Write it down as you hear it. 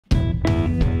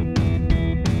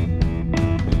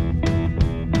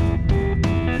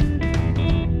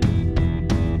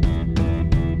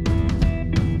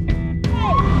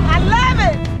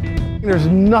There's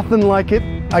nothing like it.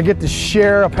 I get to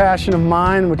share a passion of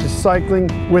mine, which is cycling,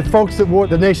 with folks that wore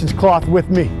the nation's cloth with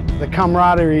me. The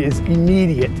camaraderie is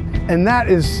immediate, and that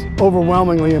is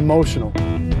overwhelmingly emotional.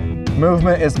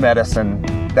 Movement is medicine.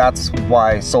 That's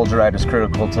why Soldier Ride is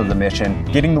critical to the mission.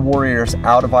 Getting the warriors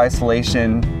out of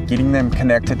isolation, getting them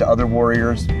connected to other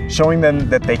warriors, showing them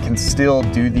that they can still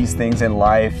do these things in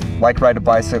life, like ride a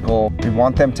bicycle. We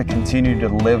want them to continue to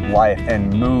live life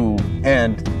and move.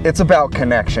 And it's about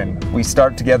connection. We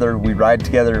start together, we ride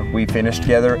together, we finish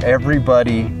together.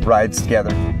 Everybody rides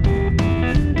together.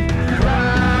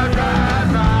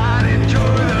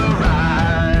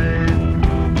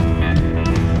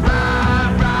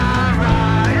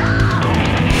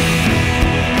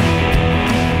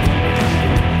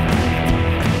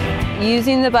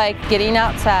 Using the bike, getting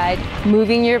outside,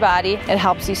 moving your body, it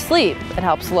helps you sleep, it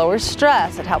helps lower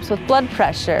stress, it helps with blood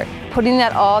pressure. Putting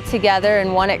that all together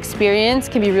in one experience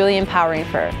can be really empowering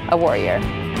for a warrior.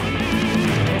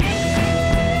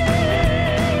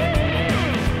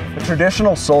 The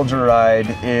traditional soldier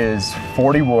ride is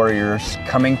 40 warriors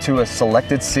coming to a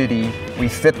selected city. We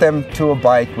fit them to a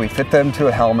bike, we fit them to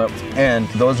a helmet, and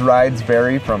those rides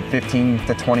vary from 15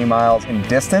 to 20 miles in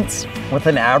distance with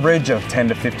an average of 10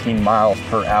 to 15 miles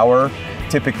per hour.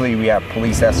 Typically we have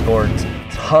police escorts,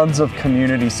 tons of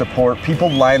community support. People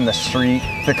line the street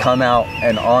to come out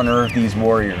and honor these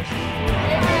warriors.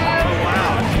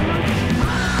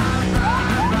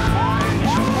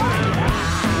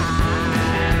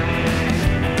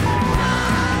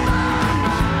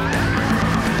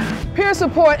 Peer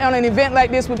support on an event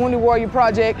like this with Wounded Warrior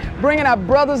Project, bringing our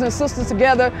brothers and sisters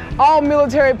together, all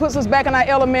military, puts us back in our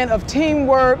element of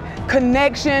teamwork,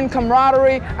 connection,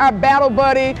 camaraderie, our battle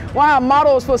buddy. One of our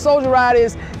mottos for Soldier Ride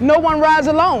is, no one rides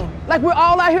alone. Like we're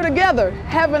all out here together,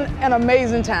 having an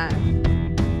amazing time.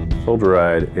 Soldier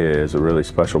Ride is a really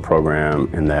special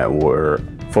program in that we're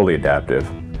fully adaptive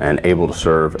and able to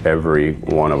serve every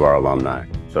one of our alumni.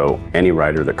 So any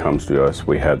rider that comes to us,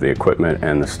 we have the equipment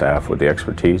and the staff with the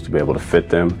expertise to be able to fit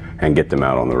them and get them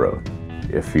out on the road.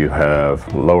 If you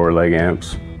have lower leg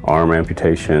amps, arm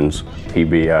amputations,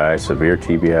 TBI, severe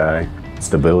TBI,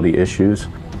 stability issues,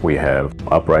 we have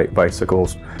upright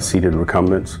bicycles, seated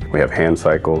recumbents, we have hand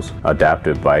cycles,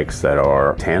 adaptive bikes that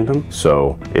are tandem.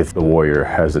 So if the warrior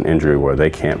has an injury where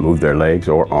they can't move their legs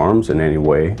or arms in any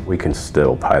way, we can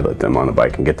still pilot them on a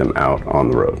bike and get them out on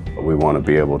the road. We want to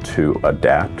be able to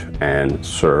adapt and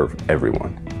serve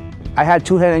everyone. I had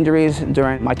 2 head injuries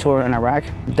during my tour in Iraq.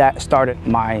 That started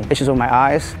my issues with my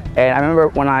eyes. And I remember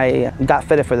when I got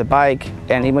fitted for the bike,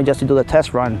 and even just to do the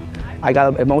test run, I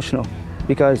got emotional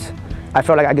because I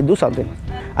felt like I could do something.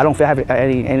 I don't feel I have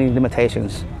any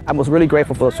limitations. I was really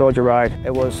grateful for the Soldier Ride.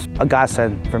 It was a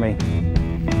godsend for me.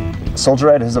 Soldier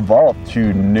Ride has evolved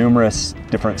to numerous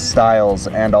different styles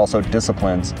and also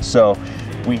disciplines. So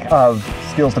we have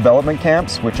skills development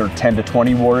camps, which are 10 to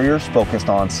 20 warriors focused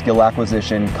on skill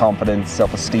acquisition, confidence,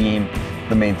 self-esteem,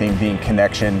 the main thing being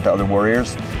connection to other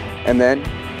warriors. And then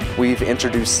we've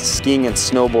introduced skiing and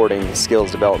snowboarding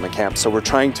skills development camps. So we're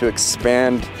trying to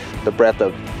expand the breadth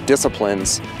of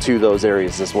disciplines to those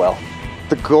areas as well.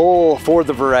 The goal for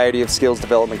the variety of skills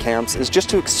development camps is just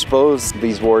to expose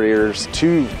these warriors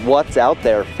to what's out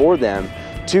there for them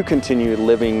to continue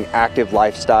living active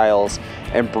lifestyles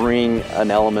and bring an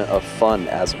element of fun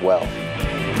as well.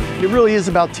 It really is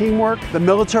about teamwork. The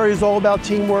military is all about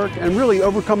teamwork, and really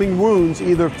overcoming wounds,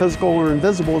 either physical or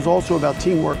invisible, is also about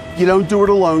teamwork. You don't do it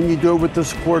alone, you do it with the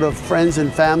support of friends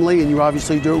and family, and you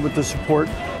obviously do it with the support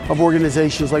of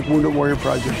organizations like Wounded Warrior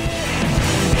Project.